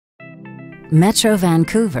Metro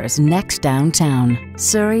Vancouver's next downtown.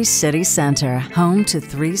 Surrey City Centre, home to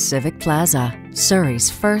 3 Civic Plaza,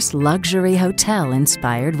 Surrey's first luxury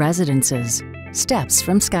hotel-inspired residences. Steps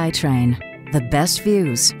from SkyTrain. The best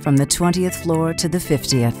views from the 20th floor to the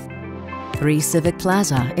 50th. 3 Civic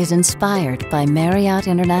Plaza is inspired by Marriott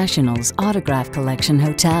International's Autograph Collection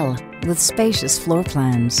Hotel with spacious floor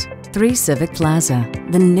plans. 3 Civic Plaza,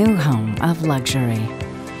 the new home of luxury.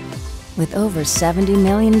 With over $70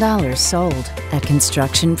 million sold at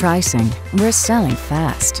construction pricing, we're selling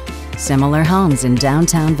fast. Similar homes in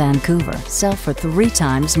downtown Vancouver sell for 3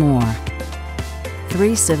 times more.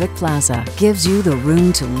 3 Civic Plaza gives you the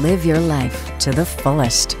room to live your life to the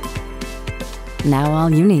fullest. Now all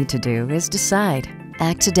you need to do is decide.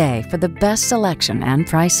 Act today for the best selection and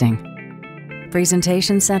pricing.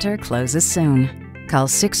 Presentation Center closes soon. Call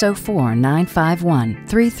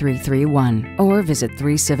 604-951-3331 or visit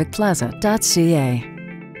 3civicplaza.ca.